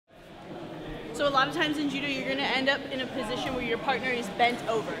So a lot of times in judo, you're gonna end up in a position where your partner is bent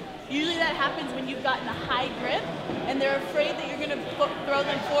over. Usually that happens when you've gotten a high grip and they're afraid that you're gonna throw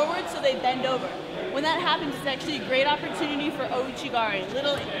them forward, so they bend over. When that happens, it's actually a great opportunity for Ouchi Gari,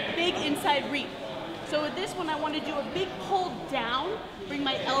 big inside reap. So with this one, I want to do a big pull down, bring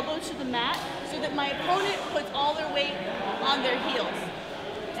my elbows to the mat so that my opponent puts all their weight on their heels.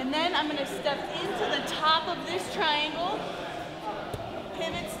 And then I'm going to step into the top of this triangle,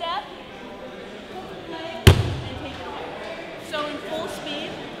 pivot step,